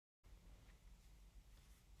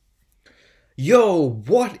Yo,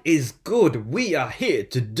 what is good? We are here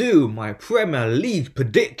to do my Premier League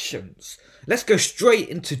predictions. Let's go straight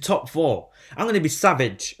into top four. I'm going to be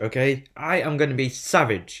savage, okay? I am going to be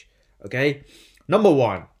savage, okay? Number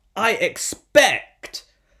one, I expect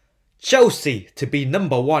Chelsea to be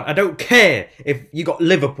number one. I don't care if you got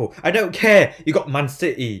Liverpool. I don't care you got Man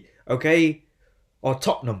City, okay? Or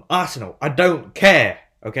Tottenham, Arsenal. I don't care,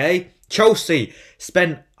 okay? Chelsea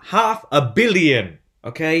spent £500 million,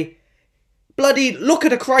 okay? Bloody look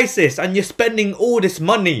at the crisis and you're spending all this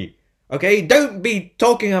money. Okay, don't be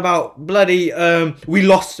talking about bloody we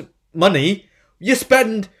lost money. You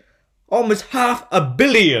spend almost £500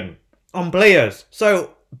 million on players.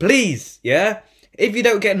 So please, yeah, if you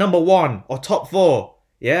don't get number one or top four,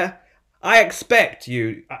 yeah, I expect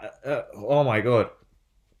you. Oh my god,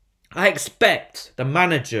 I expect the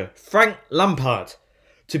manager Frank Lampard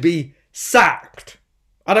to be sacked.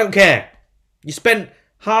 I don't care. You spent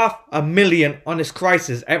 £500 million on this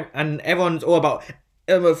crisis and everyone's all about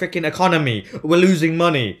freaking economy. We're losing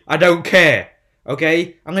money. I don't care.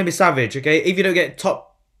 Okay? I'm going to be savage. Okay? If you don't get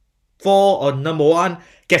top four or number one,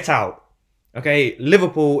 get out. Okay?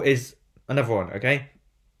 Liverpool is another one. Okay?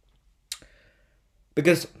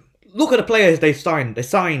 Because look at the players they've signed. They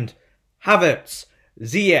signed Havertz,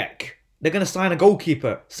 Ziyech. They're going to sign a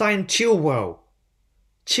goalkeeper. Sign Chilwell.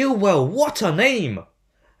 Chilwell, what a name.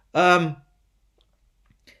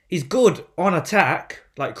 He's good on attack,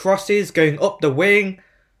 like crosses, going up the wing.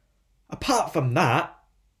 Apart from that,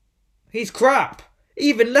 he's crap.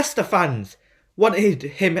 Even Leicester fans wanted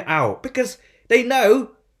him out because they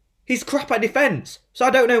know he's crap at defence. So I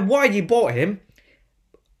don't know why you bought him.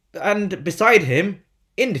 And beside him,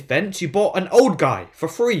 in defence, you bought an old guy for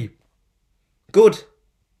free. Good.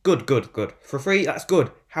 For free, that's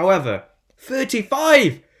good. However,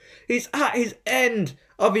 35. He's at his end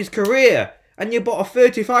of his career. And you bought a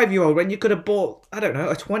 35-year-old when you could have bought, I don't know,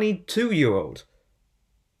 a 22-year-old.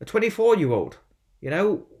 A 24-year-old. You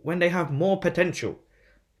know, when they have more potential.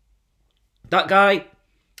 That guy,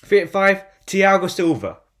 35, Thiago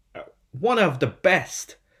Silva. One of the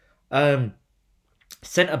best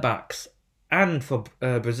centre-backs and for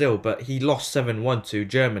Brazil. But he lost 7-1 to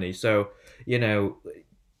Germany. So, you know,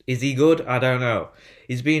 is he good? I don't know.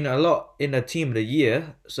 He's been a lot in the team of the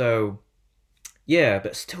year. So yeah,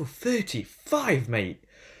 but still 35, mate.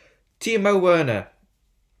 Timo Werner,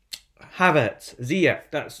 Havertz, Ziyech,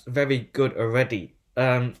 that's very good already.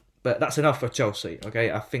 But that's enough for Chelsea,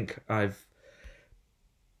 okay? I think I've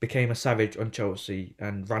became a savage on Chelsea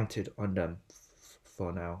and ranted on them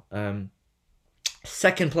for now.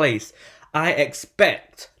 Second place, I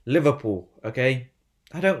expect Liverpool, okay?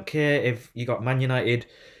 I don't care if you got Man United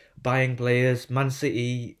buying players, Man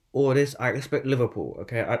City, all this. I expect Liverpool,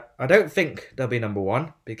 okay? I don't think they'll be number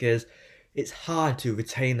one because it's hard to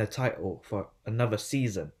retain the title for another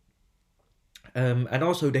season. And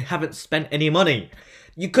also, they haven't spent any money.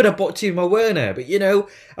 You could have bought Timo Werner, but you know,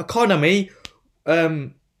 economy,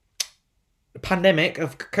 pandemic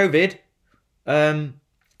of COVID, we're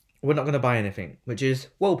not going to buy anything, which is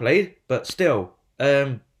well played, but still,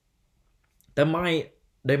 they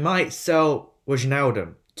might sell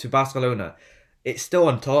Wijnaldum to Barcelona. It's still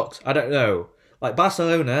on talks. I don't know. Like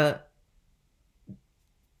Barcelona,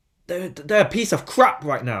 they're a piece of crap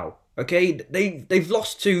right now. Okay, they've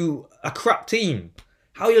lost to a crap team.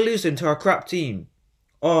 How are you losing to a crap team?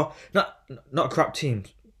 Or not a crap team.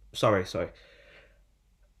 Sorry.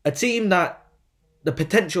 A team that the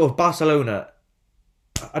potential of Barcelona,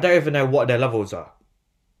 I don't even know what their levels are.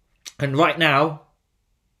 And right now,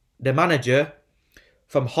 the manager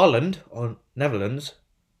from Holland or Netherlands,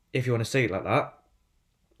 if you want to say it like that,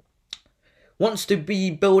 wants to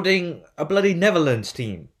be building a bloody Netherlands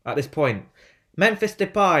team at this point. Memphis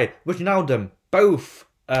Depay, Wijnaldum, both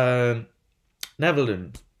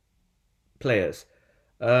Netherlands players.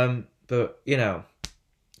 But, you know,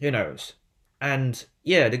 who knows? And,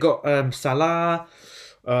 yeah, they got Salah,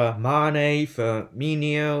 Mane,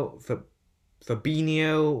 Firmino.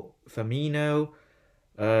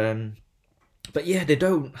 But yeah, they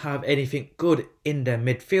don't have anything good in their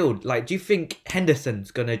midfield. Like, do you think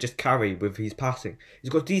Henderson's going to just carry with his passing? He's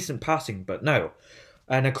got decent passing, but no.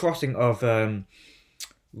 And a crossing of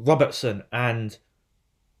Robertson and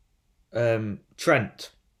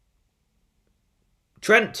Trent.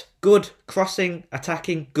 Trent, good. Crossing,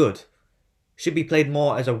 attacking, good. Should be played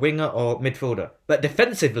more as a winger or midfielder. But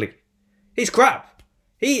defensively, he's crap.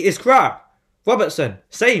 He is crap. Robertson,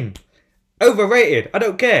 same. Overrated. I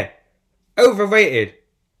don't care. Overrated.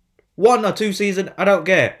 1 or 2 seasons, I don't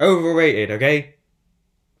care. Overrated, okay?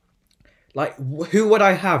 Like, who would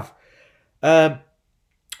I have?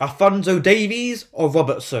 Alphonso Davies or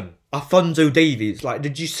Robertson? Alphonso Davies. Like,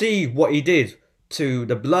 did you see what he did to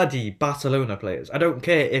the bloody Barcelona players? I don't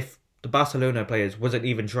care if the Barcelona players wasn't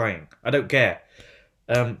even trying. I don't care.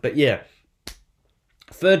 But yeah.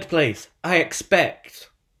 Third place, I expect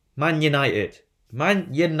Man United. Man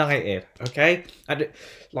United, okay? And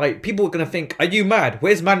like, people are gonna think, are you mad?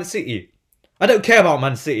 Where's Man City? I don't care about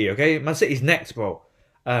Man City, okay? Man City's next, bro.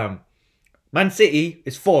 Man City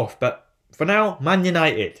is fourth, but for now, Man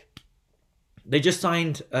United. They just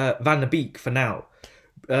signed Van der Beek for now.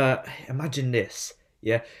 Imagine this,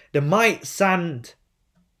 yeah? They might sign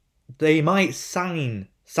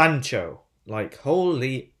Sancho. Like,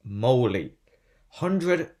 holy moly.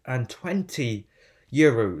 120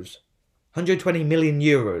 euros. 120 million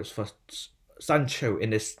euros for Sancho in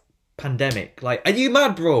this pandemic. Like, are you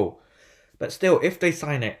mad, bro? But still, if they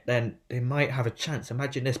sign it, then they might have a chance.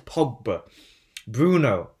 Imagine this: Pogba,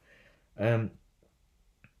 Bruno,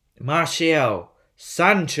 Martial,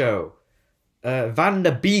 Sancho, Van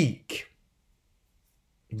der Beek,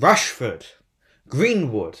 Rashford,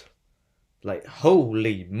 Greenwood. Like,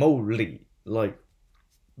 holy moly! Like,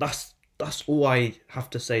 that's all I have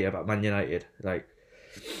to say about Man United. Like,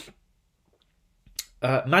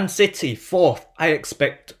 Man City fourth. I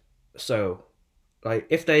expect so. Like,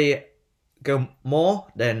 if they go more,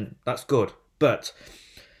 then that's good. But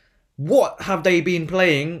what have they been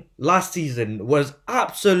playing last season was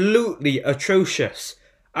absolutely atrocious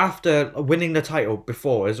after winning the title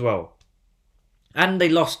before as well. And they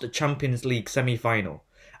lost the Champions League semi-final.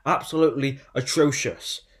 Absolutely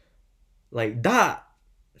atrocious. Like, that.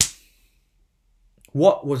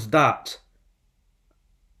 What was that?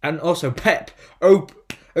 And also, Pep,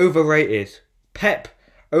 overrated. Pep,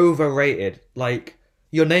 overrated. Like,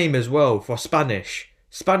 your name as well for Spanish.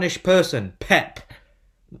 Spanish person, Pep.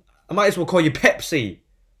 I might as well call you Pepsi.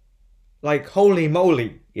 Like, holy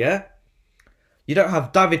moly, yeah? You don't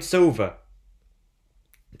have David Silva.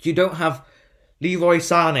 You don't have Leroy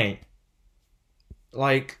Sané.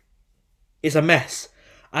 Like, it's a mess.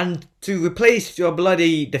 And to replace your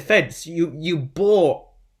bloody defence, you bought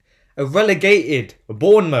a relegated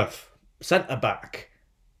Bournemouth centre-back.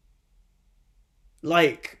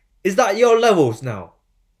 Like, is that your levels now?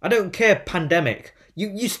 I don't care, pandemic.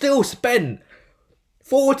 You still spent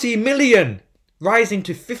 40 million, rising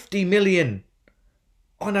to 50 million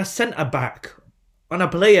on a centre-back, on a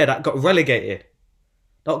player that got relegated,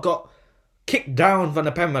 that got kicked down from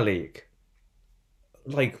the Premier League.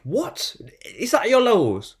 Like, what? Is that your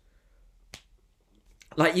levels?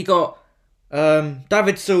 Like, you got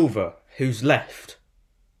David Silva, who's left.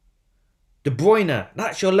 De Bruyne,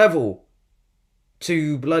 that's your level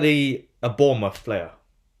to bloody a Bournemouth player.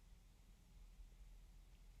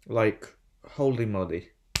 Like, holy moly.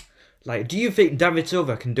 Like, do you think David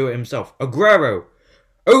Silva can do it himself? Aguero,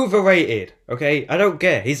 overrated, okay? I don't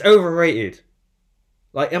care. He's overrated.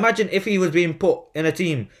 Like, imagine if he was being put in a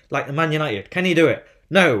team like the Man United. Can he do it?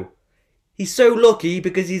 No. He's so lucky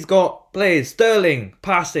because he's got players. Sterling,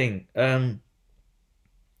 passing.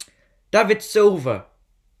 David Silva,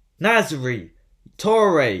 Nasri,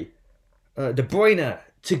 Torre, De Bruyne,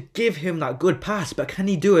 to give him that good pass. But can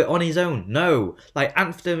he do it on his own? No. Like,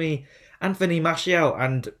 Anthony Martial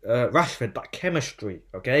and Rashford, that chemistry,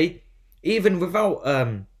 okay? Even without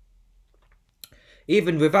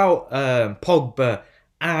Pogba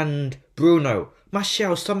and Bruno,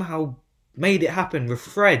 Martial somehow made it happen with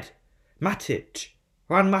Fred, Matic,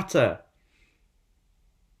 Juan Mata.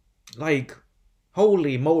 Like,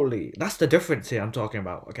 holy moly. That's the difference here I'm talking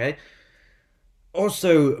about, okay?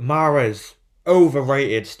 Also, Mahrez,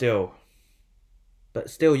 overrated still. But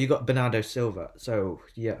still, you got Bernardo Silva. So,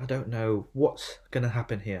 yeah, I don't know what's going to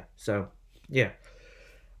happen here. So, yeah.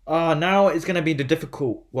 Now it's going to be the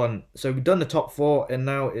difficult one. So, we've done the top four, and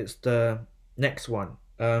now it's the next one.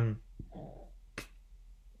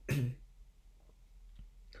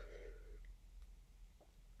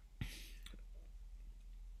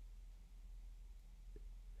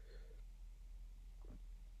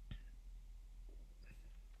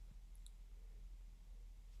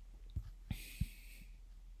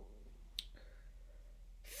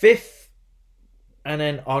 Fifth, and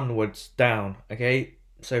then onwards down, okay?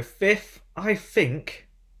 So fifth, I think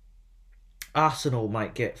Arsenal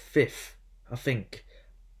might get fifth, I think.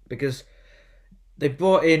 Because they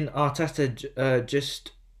brought in Arteta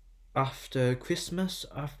just after Christmas,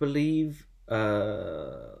 I believe.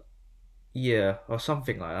 Yeah, or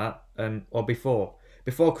something like that. Or before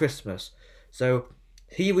Christmas. So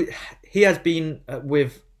he has been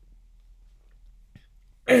with...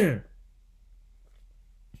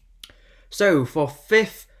 So, for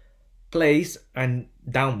fifth place and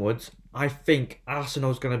downwards, I think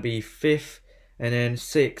Arsenal's going to be fifth, and then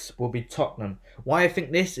 6 will be Tottenham. Why I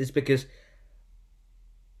think this is because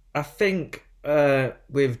I think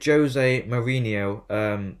with Jose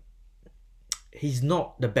Mourinho, he's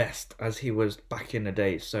not the best as he was back in the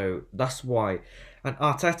day, so that's why. And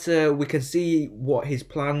Arteta, we can see what his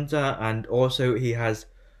plans are, and also he has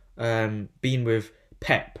been with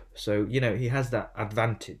Pep, so you know he has that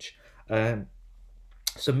advantage.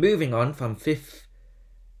 So moving on from 5th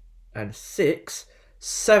and 6th,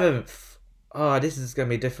 7th. Ah, this is gonna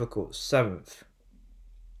be difficult. 7th.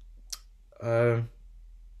 I'm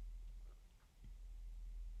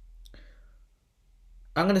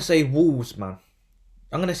gonna say Wolves, man.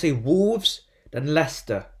 I'm gonna say Wolves, then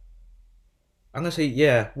Leicester. I'm gonna say,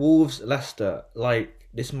 yeah, Wolves, Leicester. Like,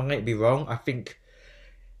 this might be wrong. I think,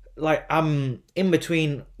 like, I'm in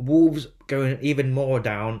between Wolves going even more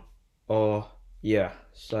down, or yeah.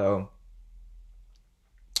 So,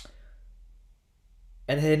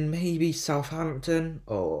 and then maybe Southampton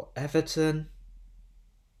or Everton.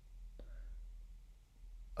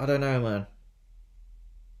 I don't know, man.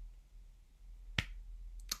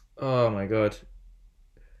 Oh my god.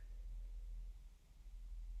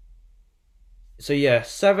 So yeah,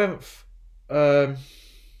 7th,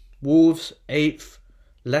 Wolves, 8th,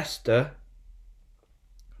 Leicester,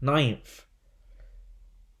 9th.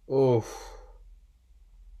 Oh,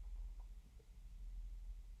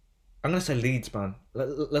 I'm gonna say Leeds, man.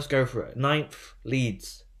 Let's go for it. 9th,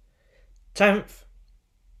 Leeds. 10th,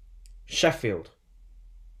 Sheffield.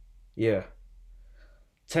 Yeah.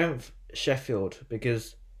 10th, Sheffield,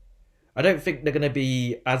 because I don't think they're gonna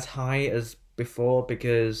be as high as before,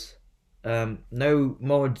 because no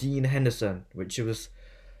more Dean Henderson, which was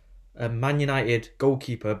a Man United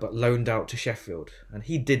goalkeeper but loaned out to Sheffield, and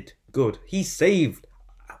he did good. He saved,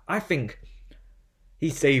 I think he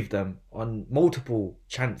saved them on multiple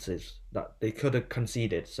chances that they could have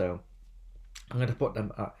conceded. So I'm going to put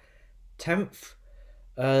them at 10th,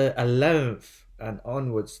 11th and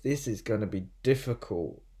onwards. This is going to be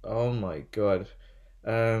difficult. Oh my god.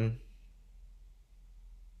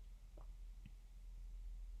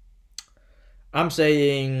 I'm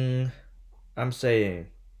saying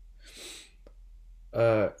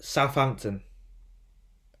Southampton.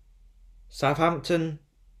 Southampton.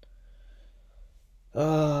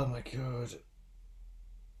 Oh my god.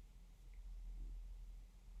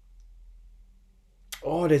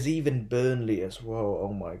 Oh, there's even Burnley as well.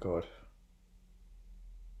 Oh my god.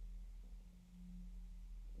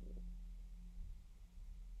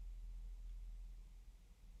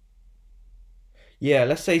 Yeah,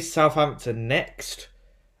 let's say Southampton next,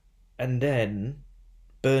 and then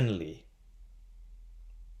Burnley.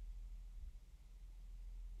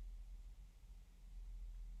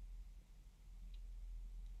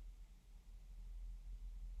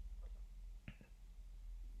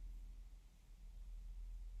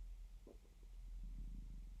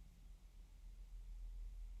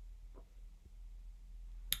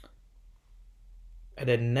 And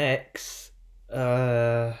then next,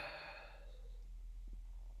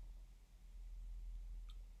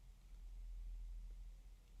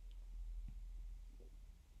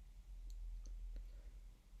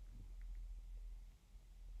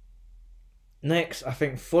 next I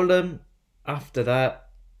think Fulham. After that,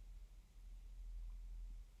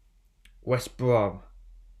 West Brom.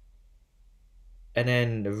 And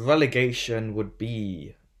then the relegation would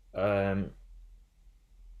be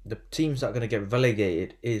the teams that are going to get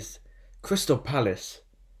relegated is Crystal Palace,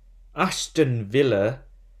 Aston Villa,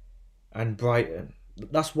 and Brighton.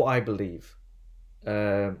 That's what I believe.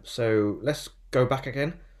 So let's go back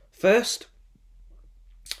again. First,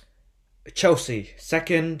 Chelsea.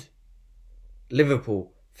 Second,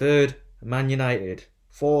 Liverpool. Third, Man United.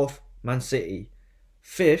 Fourth, Man City.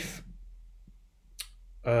 Fifth,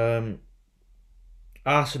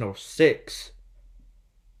 Arsenal. Sixth,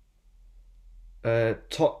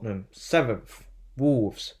 Tottenham. Seventh,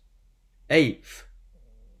 Wolves. Eighth,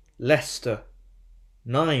 Leicester.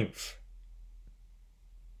 Ninth,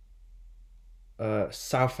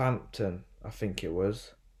 Southampton, I think it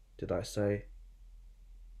was. Did I say?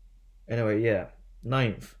 Anyway, yeah.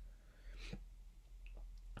 9th.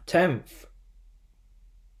 10th,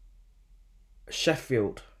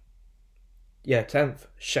 Sheffield. Yeah, 10th,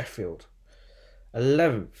 Sheffield.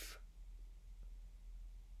 11th,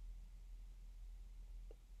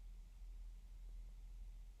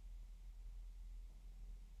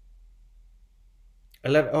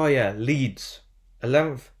 oh yeah, Leeds.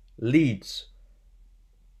 11th, Leeds.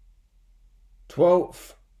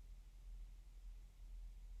 12th,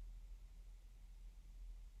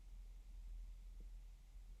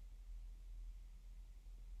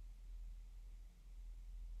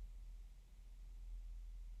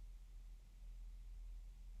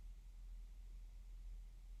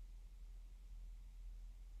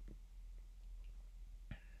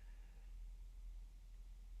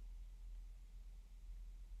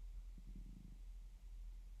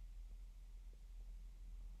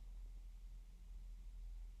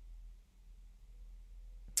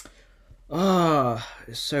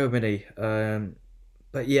 There's so many.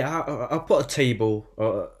 But yeah, I'll put a table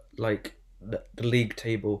or like the league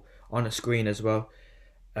table on a screen as well.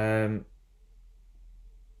 Um,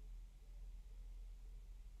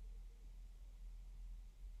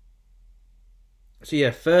 so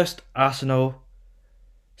yeah, first Arsenal,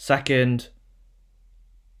 second.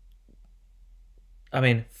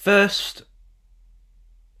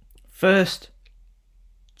 First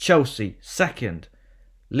Chelsea, second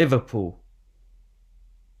Liverpool,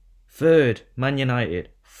 third Man United,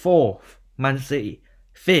 fourth Man City,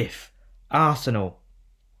 fifth Arsenal,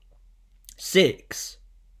 sixth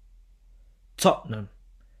Tottenham,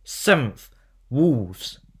 seventh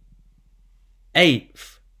Wolves,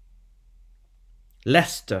 eighth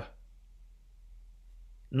Leicester,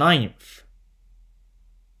 ninth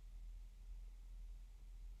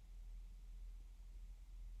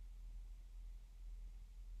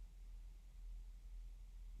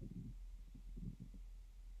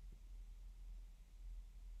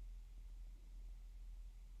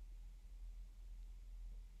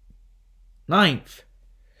ninth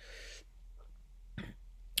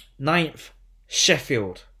ninth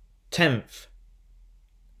Sheffield, 10th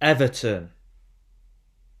Everton,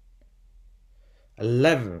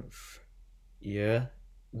 11th, yeah,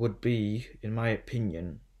 would be, in my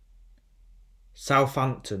opinion,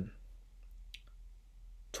 Southampton,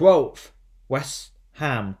 12th West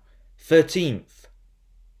Ham, 13th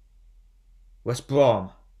West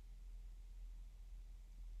Brom,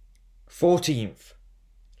 14th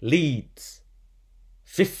Leeds,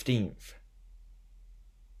 15th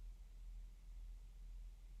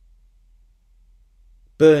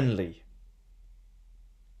Burnley,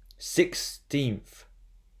 16th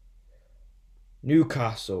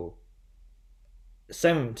Newcastle,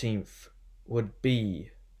 17th would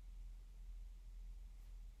be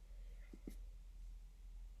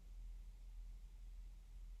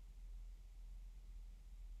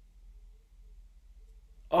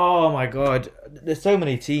oh my god, there's so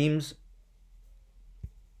many teams.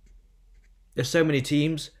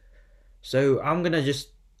 So I'm gonna just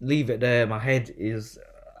leave it there. My head is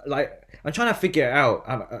like I'm trying to figure it out.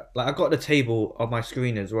 I got the table on my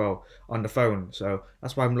screen as well on the phone, so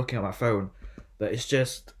that's why I'm looking at my phone. But it's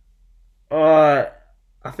just, I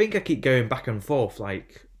think I keep going back and forth.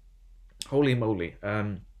 Like, holy moly.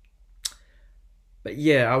 But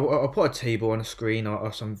yeah, I'll put a table on a screen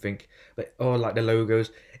or something, but or like the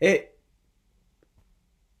logos.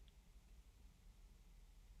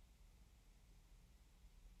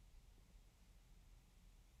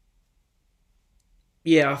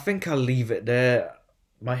 Yeah, I think I'll leave it there.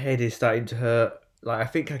 My head is starting to hurt. Like, I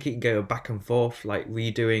think I keep going back and forth, like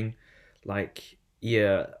redoing. Like,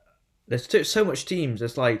 yeah, there's so much teams.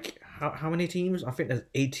 There's like how many teams? I think there's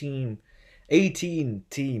 18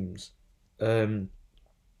 teams. Um,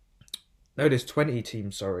 no, there's 20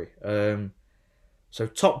 teams. Sorry. So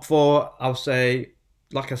top four, I'll say,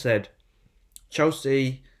 like I said,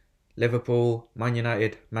 Chelsea, Liverpool, Man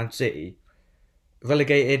United, Man City.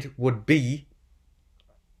 Relegated would be,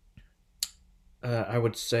 I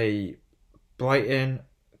would say, Brighton,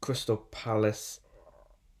 Crystal Palace,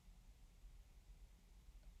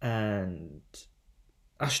 and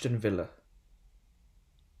Aston Villa.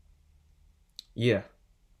 Yeah.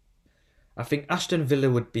 I think Aston Villa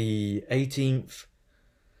would be 18th,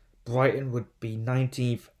 Brighton would be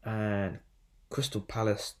 19th, and Crystal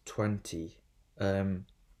Palace 20.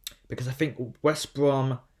 Because I think West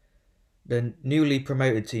Brom, the newly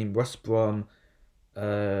promoted team, West Brom,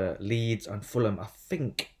 Leeds, and Fulham, I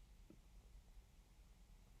think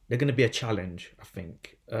they're going to be a challenge. I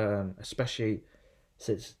think, especially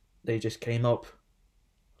since they just came up.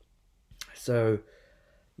 So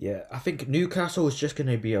yeah, I think Newcastle is just going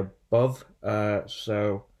to be above.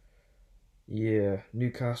 So yeah,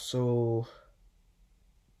 Newcastle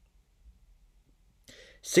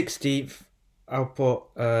 16th. I'll put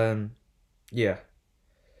yeah,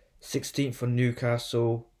 16th for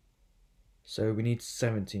Newcastle. So we need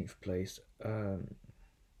 17th place.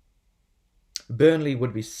 Burnley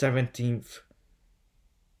would be 17th.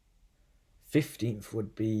 15th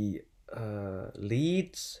would be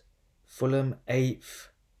Leeds. Fulham 8th.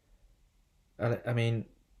 I mean,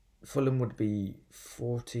 Fulham would be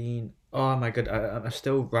 14. Oh my god, I'm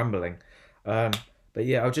still rambling. But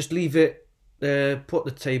yeah, I'll just leave it. Put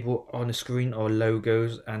the table on the screen or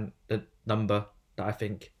logos and the number that I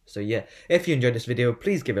think. So yeah, if you enjoyed this video,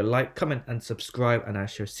 please give it a like, comment, and subscribe, and I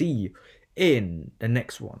shall see you in the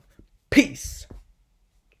next one. Peace.